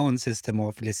implement my own system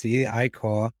of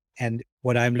iCore. And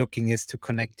what I'm looking is to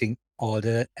connecting all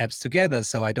the apps together.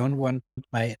 So I don't want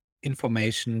my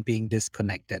information being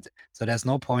disconnected. So there's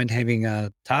no point having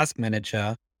a task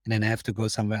manager and then I have to go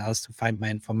somewhere else to find my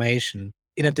information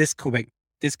in a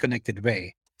disconnected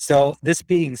way. So this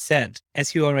being said,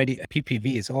 as you already,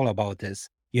 PPV is all about this.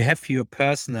 You have your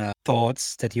personal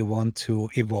thoughts that you want to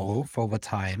evolve over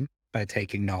time by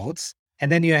taking notes.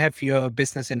 And then you have your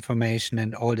business information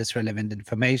and all this relevant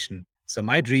information. So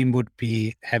my dream would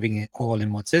be having it all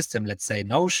in one system, let's say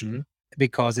Notion,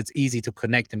 because it's easy to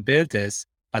connect and build this.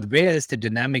 But where is the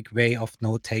dynamic way of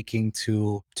note taking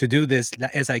to do this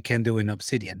as I can do in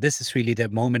Obsidian? This is really the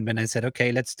moment when I said,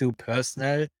 okay, let's do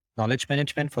personal knowledge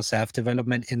management for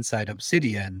self-development inside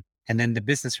Obsidian. And then the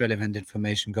business relevant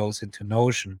information goes into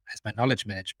Notion as my knowledge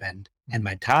management. And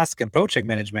my task and project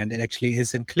management, it actually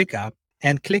is in ClickUp.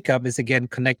 And ClickUp is again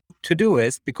connected to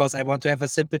Todoist because I want to have a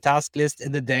simple task list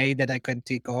in the day that I can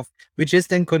tick off, which is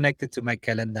then connected to my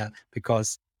calendar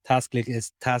because task list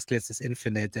is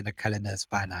infinite and a calendar is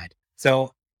finite.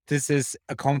 So this is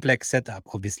a complex setup,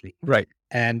 obviously. Right.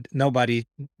 And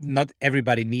not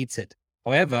everybody needs it.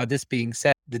 However, this being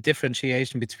said, the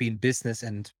differentiation between business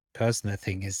and personal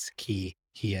thing is key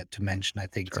here to mention, I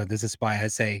think. Sure. So this is why I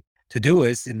say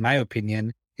Todoist, in my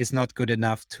opinion, is not good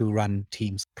enough to run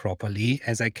teams properly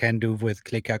as I can do with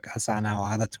ClickUp, Asana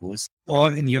or other tools.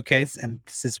 Or in your case, and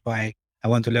this is why I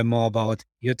want to learn more about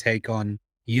your take on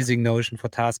using Notion for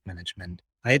task management.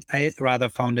 I rather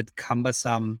found it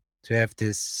cumbersome to have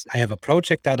this. I have a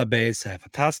project database, I have a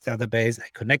task database, I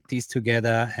connect these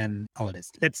together and all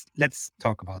this. Let's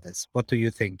talk about this. What do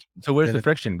you think? So where's the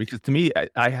friction? Because to me,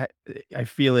 I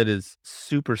feel it is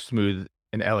super smooth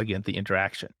and elegant, the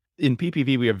interaction. In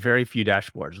PPV, we have very few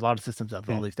dashboards. A lot of systems have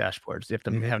all these dashboards. You have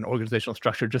to have an organizational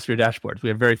structure just for your dashboards. We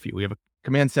have very few. We have a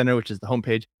command center, which is the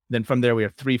homepage. Then from there, we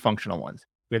have 3 functional ones.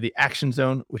 We have the action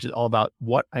zone, which is all about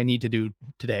what I need to do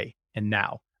today and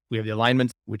now. We have the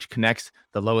alignment, which connects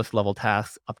the lowest level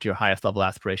tasks up to your highest level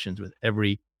aspirations with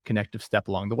every connective step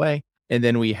along the way. And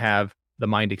then we have the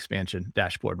mind expansion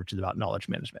dashboard, which is about knowledge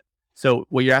management. So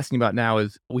what you're asking about now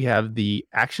is we have the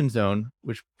action zone,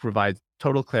 which provides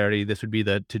total clarity. This would be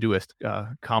the Todoist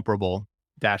comparable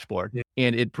dashboard. Yeah.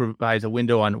 And it provides a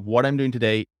window on what I'm doing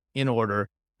today in order,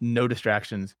 no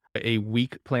distractions. A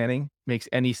week planning makes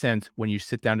any sense when you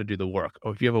sit down to do the work.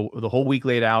 Or if you have the whole week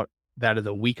laid out, that is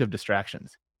a week of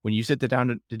distractions. When you sit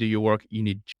down to do your work, you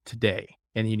need today,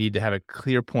 and you need to have a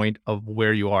clear point of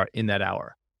where you are in that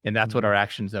hour. And that's what our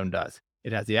action zone does.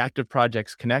 It has the active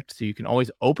projects connect, so you can always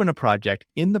open a project.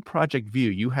 In the project view,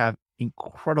 you have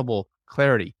incredible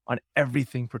clarity on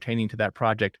everything pertaining to that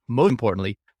project. Most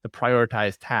importantly, the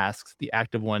prioritized tasks, the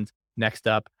active ones, next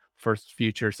up, first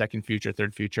future, second future,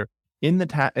 third future. In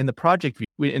the project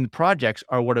view, in the projects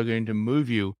are what are going to move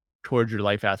you towards your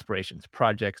life aspirations.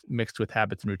 Projects mixed with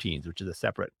habits and routines, which is a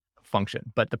separate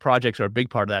function. But the projects are a big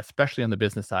part of that, especially on the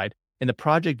business side. And the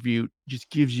project view just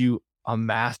gives you a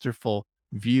masterful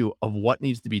view of what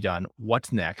needs to be done,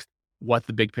 what's next, what's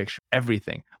the big picture,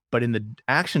 everything. But in the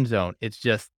action zone, it's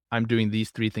just, I'm doing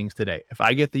these 3 things today. If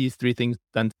I get these 3 things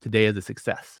done today as a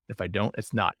success. If I don't,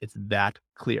 it's not. It's that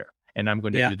clear. And I'm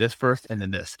going to do this first and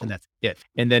then this, and that's it.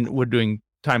 And then we're doing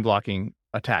time blocking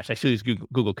attached. I still use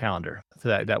Google Calendar.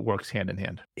 So that works hand in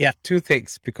hand. Yeah, 2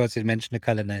 things, because you mentioned the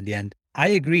calendar in the end. I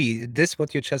agree. This,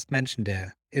 what you just mentioned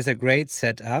there, is a great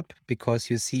setup because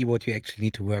you see what you actually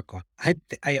need to work on.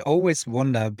 I always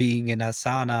wonder, being in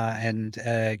Asana and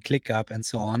ClickUp and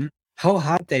so on, how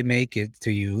hard they make it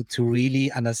to you to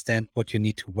really understand what you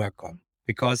need to work on,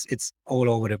 because it's all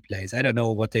over the place. I don't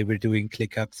know what they were doing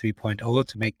ClickUp 3.0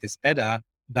 to make this better,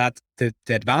 but the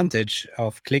advantage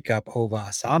of ClickUp over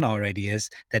Asana already is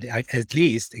that at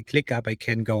least in ClickUp, I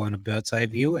can go on a bird's eye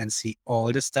view and see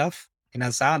all the stuff. In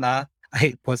Asana,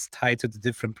 I was tied to the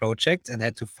different projects and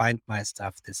had to find my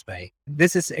stuff this way.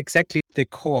 This is exactly the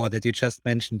core that you just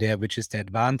mentioned there, which is the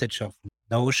advantage of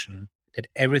Notion, that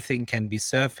everything can be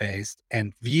surfaced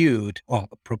and viewed or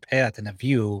prepared in a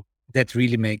view that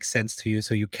really makes sense to you,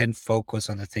 so you can focus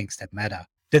on the things that matter.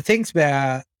 The things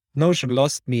where Notion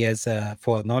lost me as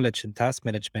for knowledge and task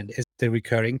management is the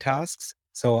recurring tasks.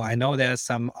 So I know there's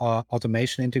some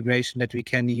automation integration that we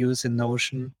can use in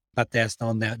Notion, but there's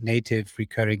no native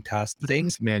recurring task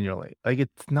things. Manually. Like,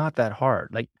 it's not that hard.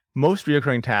 Like, most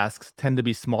recurring tasks tend to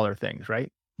be smaller things, right?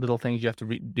 Little things you have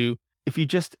to do. If you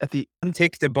just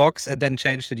untick the box and then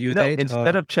change the due date?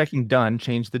 Instead of checking done,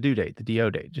 change the due date, the DO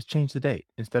date. Just change the date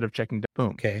instead of checking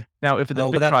boom. Okay. Now, if it's a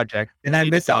big project, then I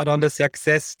miss out on the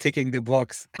success ticking the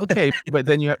box. Okay, but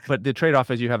then but the trade-off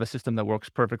is you have a system that works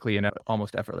perfectly and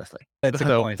almost effortlessly. That's a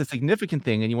good point. It's a significant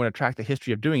thing, and you want to track the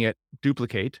history of doing it.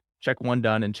 Duplicate, check one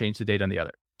done, and change the date on the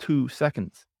other. 2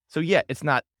 seconds. So yeah, it's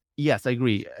not. Yes, I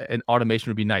agree. An automation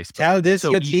would be nice. Tell this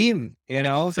your team,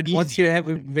 So once you have,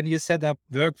 when you set up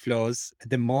workflows,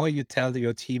 the more you tell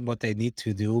your team what they need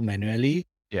to do manually,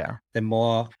 the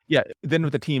more. Yeah, then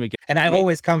with the team again. And I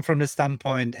always come from the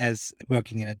standpoint as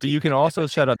working in a team. But you can also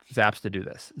set up Zaps to do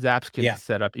this. Zaps can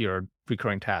set up your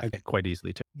recurring task quite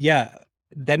easily too. Yeah.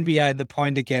 Then we are at the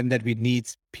point again that we need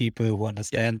people who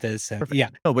understand this.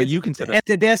 No, but you can set up.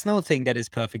 There's no thing that is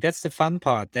perfect. That's the fun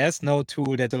part. There's no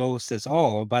tool that knows this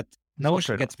all, but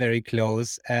Notion gets very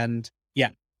close. And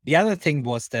the other thing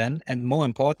was then, and more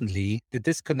importantly, the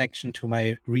disconnection to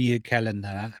my real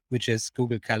calendar, which is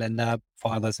Google Calendar.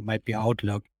 For others, it might be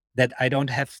Outlook, that I don't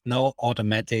have no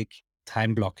automatic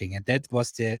time blocking. And that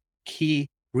was the key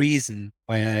reason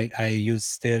why I use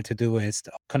still Todoist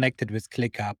connected with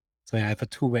ClickUp. So I have a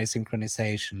 2-way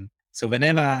synchronization. So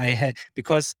whenever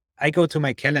because I go to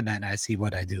my calendar and I see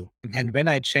what I do. Mm-hmm. And when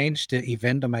I change the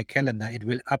event on my calendar, it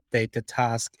will update the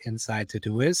task inside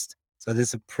Todoist. So this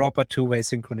is a proper 2-way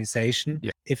synchronization.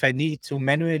 Yeah. If I need to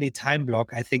manually time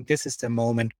block, I think this is the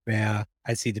moment where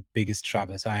I see the biggest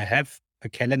trouble. So I have a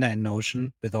calendar in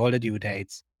Notion with all the due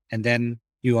dates. And then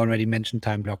you already mentioned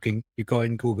time blocking. You go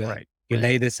in Google. Right. You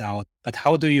lay this out, but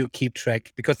how do you keep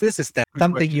track? Because this is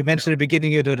something you mentioned at the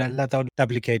beginning, you do not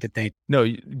duplicated date. No,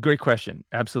 great question.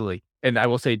 Absolutely. And I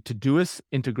will say Todoist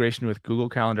integration with Google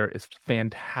Calendar is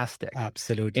fantastic.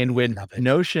 Absolutely. And when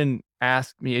Notion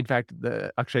asked me, in fact,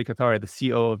 the Akshay Katharia, the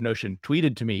CEO of Notion,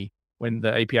 tweeted to me when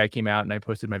the API came out and I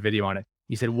posted my video on it.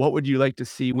 He said, "What would you like to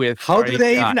see with?" How do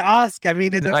they even ask? I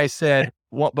mean, I said,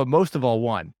 well, but most of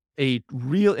all, a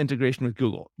real integration with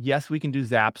Google. Yes, we can do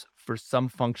Zaps for some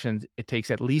functions. It takes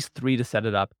at least 3 to set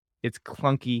it up. It's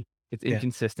clunky. It's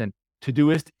inconsistent.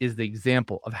 Todoist is the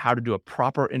example of how to do a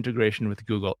proper integration with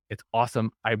Google. It's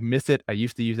awesome. I miss it. I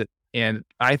used to use it. And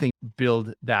I think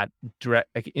build that direct,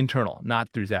 internal, not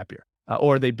through Zapier.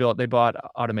 Or they bought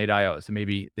Automate.io, so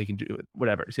maybe they can do it,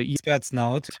 whatever. So experts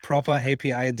now to proper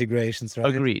API integrations, right?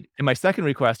 Agreed. And my second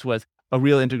request was a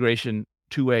real integration,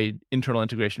 2-way internal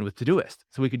integration with Todoist.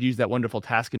 So we could use that wonderful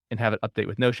task and have it update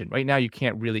with Notion. Right now, you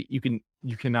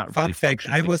cannot. Fun fact,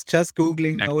 I was just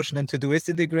Googling Notion and Todoist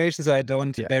integration, so I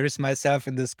don't embarrass myself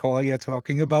in this call you're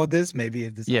talking about this. Maybe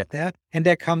it is not there. And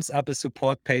there comes up a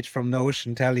support page from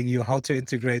Notion telling you how to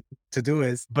integrate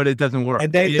Todoist. But it doesn't work.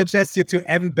 And they suggest you to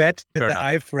embed the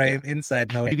iframe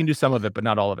inside Notion. You can do some of it, but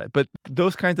not all of it. But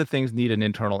those kinds of things need an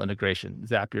internal integration.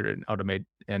 Zapier and Automate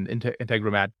and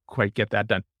Integromat quite get that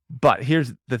done. But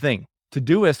here's the thing.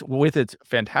 Todoist, with its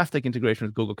fantastic integration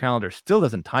with Google Calendar, still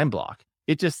doesn't time block.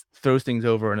 it just throws things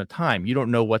over in a time. You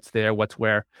don't know what's there, what's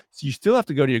where. So you still have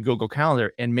to go to your Google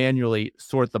Calendar and manually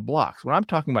sort the blocks. When I'm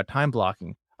talking about time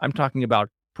blocking, I'm talking about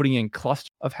putting in clusters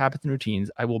of habits and routines.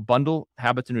 I will bundle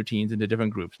habits and routines into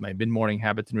different groups. My mid-morning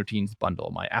habits and routines bundle,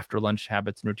 my after lunch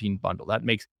habits and routine bundle. That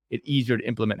makes it easier to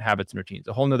implement habits and routines.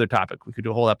 A whole nother topic. We could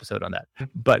do a whole episode on that.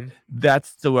 But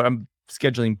that's so I'm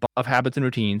scheduling of habits and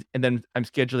routines. And then I'm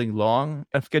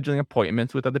scheduling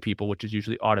appointments with other people, which is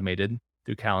usually automated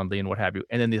through Calendly and what have you.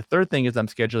 And then the third thing is I'm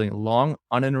scheduling long,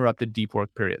 uninterrupted deep work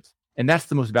periods. And that's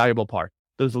the most valuable part.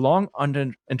 Those long,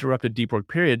 uninterrupted deep work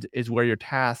periods is where your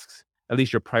tasks, at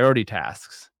least your priority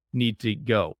tasks, need to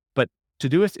go. But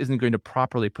Todoist isn't going to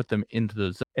properly put them into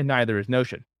those, and neither is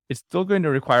Notion. It's still going to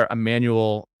require a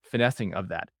manual finessing of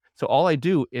that. So all I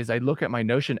do is I look at my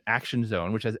Notion action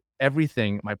zone, which has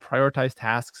everything, my prioritized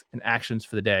tasks and actions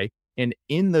for the day. And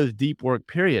in those deep work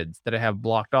periods that I have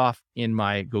blocked off in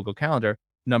my Google Calendar,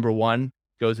 number one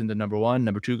goes into number one,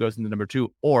 number two goes into number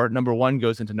two, or number one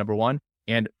goes into number one.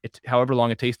 And however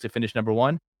long it takes to finish number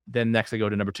one, then next I go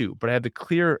to number two. But I have the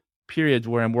clear periods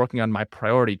where I'm working on my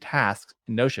priority tasks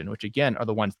in Notion, which again are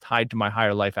the ones tied to my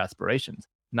higher life aspirations,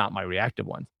 not my reactive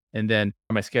ones. And then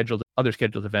my other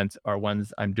scheduled events are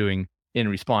ones I'm doing in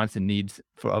response and needs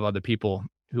of other people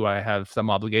who I have some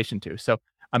obligation to. So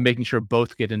I'm making sure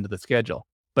both get into the schedule.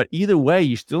 But either way,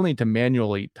 you still need to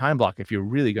manually time block if you're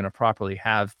really going to properly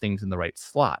have things in the right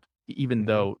slot. Even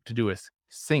though Todoist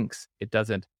syncs, it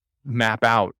doesn't map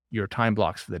out your time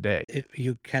blocks for the day.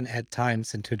 You can add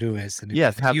times in Todoist. And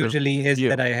yes, it usually is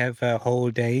that I have a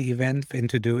whole day event in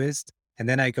Todoist, and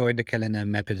then I go in the calendar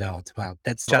and map it out. Wow,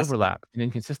 that's just overlap and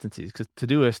inconsistencies, because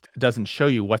Todoist doesn't show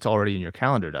you what's already in your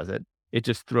calendar, does it? It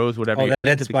just throws whatever.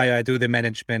 That's why I do the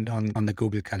management on the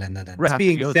Google Calendar. Then. That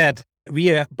being said,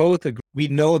 we are both agree. We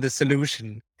know the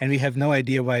solution, and we have no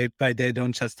idea why they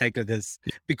don't just tackle this,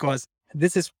 because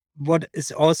this is what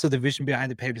is also the vision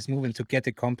behind the Paperless Movement, to get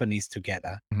the companies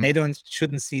together. They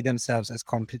shouldn't see themselves as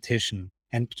competition,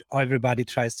 and everybody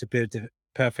tries to build the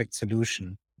perfect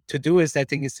solution. Todoist, I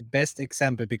think, is the best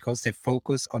example because they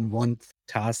focus on one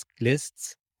task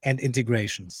lists and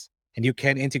integrations, and you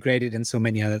can integrate it in so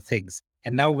many other things.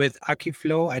 And now with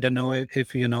Akiflow, I don't know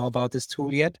if you know about this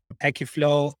tool yet.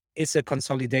 Akiflow is a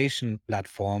consolidation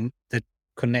platform that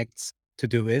connects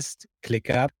Todoist,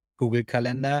 ClickUp, Google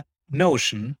Calendar,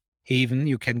 Notion. Even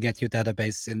you can get your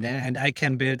database in there, and I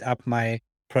can build up my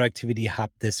productivity hub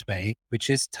this way, which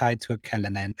is tied to a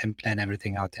calendar and plan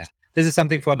everything out there. This is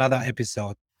something for another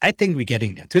episode. I think we're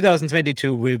getting there.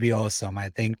 2022 will be awesome. I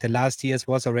think the last years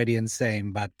was already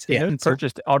insane, but yeah.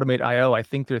 Purchased Automate.io. I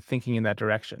think they're thinking in that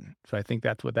direction. So I think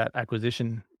that's what that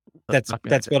acquisition. That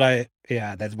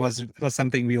was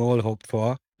something we all hoped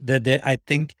for. I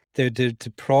think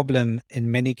the problem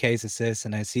in many cases is,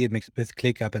 and I see it with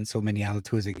ClickUp and so many other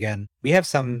tools again, we have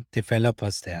some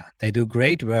developers there. They do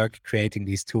great work creating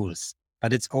these tools,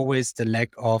 but it's always the lack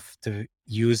of the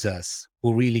users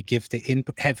who really give the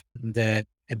input, have the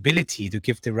ability to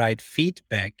give the right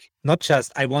feedback. Not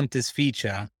just, I want this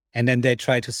feature, and then they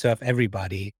try to serve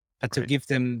everybody, but to give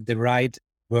them the right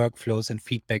workflows and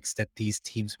feedbacks that these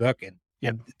teams work in.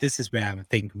 And this is where I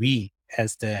think we,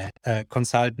 as the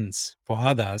consultants for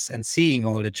others and seeing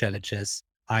all the challenges,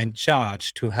 are in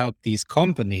charge to help these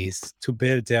companies to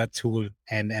build their tool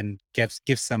and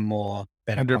give some more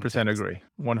better 100% confidence. Agree.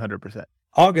 100%.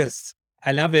 August,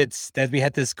 I love it that we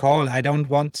had this call. I don't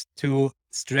want to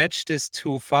stretch this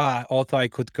too far, although I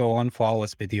could go on for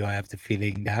hours with you. I have the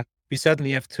feeling that we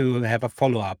certainly have to have a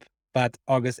follow-up. But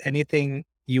August, anything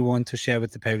you want to share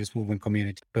with the Paperless Movement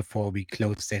community before we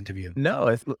close the interview?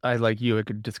 No, I like you. I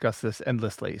could discuss this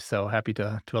endlessly. So happy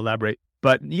to elaborate.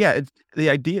 But yeah, it's the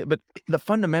idea. But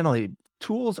fundamentally,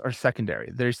 tools are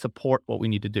secondary. They support what we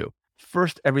need to do.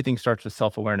 First, everything starts with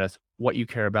self-awareness, what you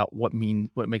care about, what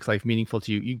makes life meaningful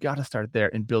to you. You got to start there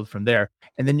and build from there.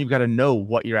 And then you've got to know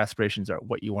what your aspirations are,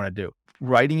 what you want to do.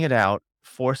 Writing it out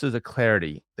forces a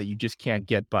clarity that you just can't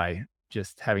get by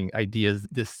just having ideas,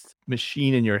 this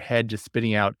machine in your head just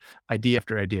spitting out idea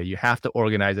after idea. You have to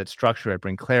organize it, structure it,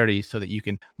 bring clarity so that you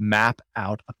can map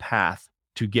out a path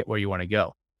to get where you want to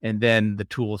go. And then the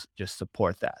tools just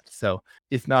support that. So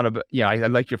it's not about, I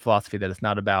like your philosophy that it's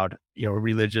not about,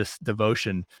 religious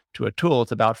devotion to a tool.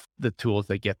 It's about the tools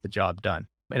that get the job done.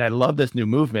 And I love this new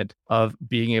movement of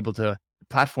being able to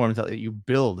platforms that let you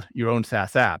build your own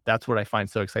SaaS app. That's what I find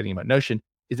so exciting about Notion,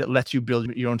 is it lets you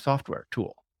build your own software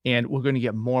tool. And we're going to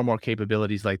get more and more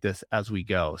capabilities like this as we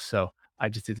go. So I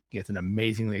just think it's an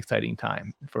amazingly exciting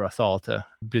time for us all to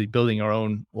be building our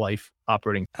own life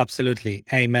operating. Absolutely.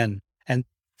 Amen. And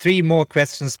 3 more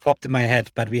questions popped in my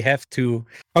head, but we have to.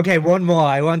 Okay, one more.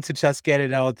 I want to just get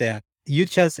it out there. You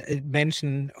just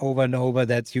mentioned over and over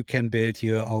that you can build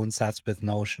your own SaaS with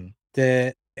Notion.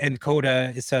 The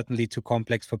encoder is certainly too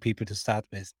complex for people to start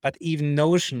with, but even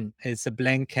Notion is a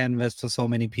blank canvas for so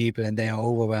many people and they are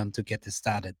overwhelmed to get this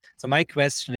started. So my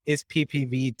question is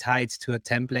PPV tied to a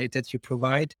template that you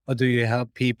provide, or do you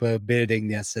help people building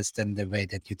their system the way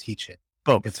that you teach it?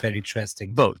 Both. It's very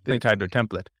interesting. Both. They're tied to a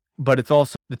template, but it's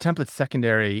also the template's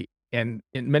secondary. And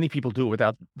many people do it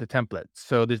without the template.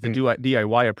 So there's the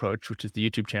DIY approach, which is the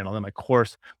YouTube channel. And my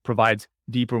course provides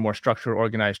deeper, more structured,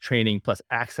 organized training, plus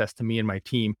access to me and my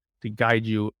team to guide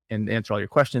you and answer all your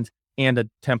questions, and a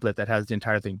template that has the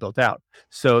entire thing built out.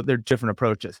 So they're different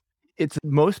approaches.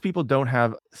 Most people don't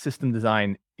have system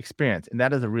design experience, and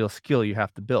that is a real skill you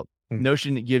have to build.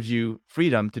 Notion gives you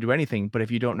freedom to do anything, but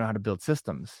if you don't know how to build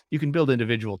systems, you can build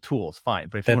individual tools, fine.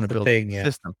 But if you want to build a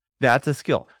system, that's a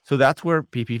skill. So that's where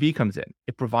PPV comes in.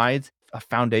 It provides a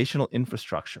foundational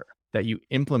infrastructure that you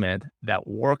implement that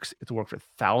works. It's worked for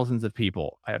thousands of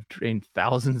people. I have trained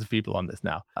thousands of people on this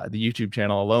now. The YouTube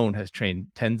channel alone has trained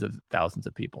tens of thousands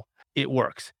of people. It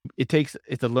works.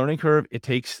 It's a learning curve. It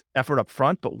takes effort up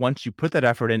front, but once you put that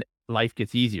effort in, life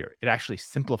gets easier. It actually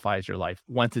simplifies your life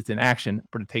once it's in action,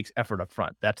 but it takes effort up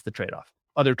front. That's the trade-off.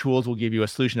 Other tools will give you a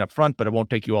solution up front, but it won't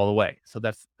take you all the way. So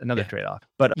that's another trade-off.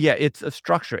 But yeah, it's a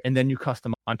structure, and then you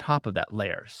custom on top of that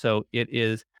layer. So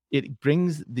it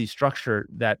brings the structure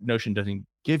that Notion doesn't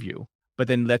give you, but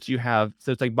then lets you have,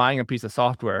 so it's like buying a piece of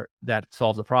software that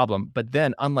solves a problem. But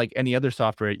then unlike any other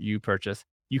software you purchase,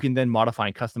 you can then modify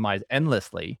and customize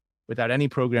endlessly without any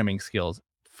programming skills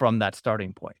from that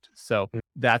starting point. So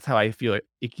that's how I feel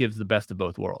it gives the best of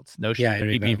both worlds. Notion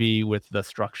PPV with the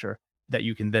structure that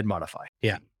you can then modify.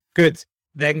 Yeah. Good.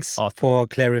 Thanks for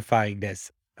clarifying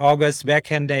this. August, where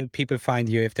can then people find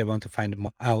you if they want to find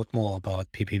out more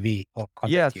about PPV or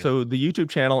contact you? So the YouTube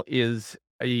channel is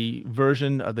a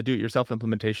version of the do-it-yourself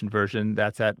implementation version.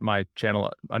 That's at my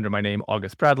channel under my name,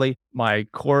 August Bradley. My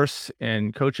course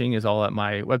and coaching is all at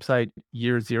my website,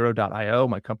 yearzero.io.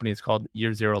 My company is called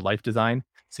Year Zero Life Design.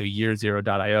 So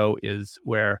yearzero.io is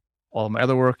where all of my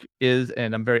other work is.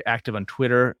 And I'm very active on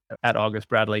Twitter at August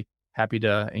Bradley. Happy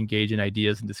to engage in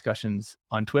ideas and discussions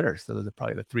on Twitter. So those are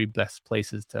probably the three best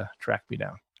places to track me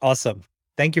down. Awesome.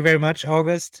 Thank you very much,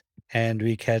 August. And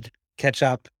we can catch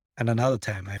up at another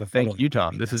time. Thank you,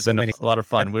 Tom. This has been a lot of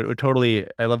fun.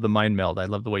 I love the mind meld. I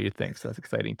love the way you think. So that's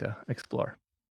exciting to explore.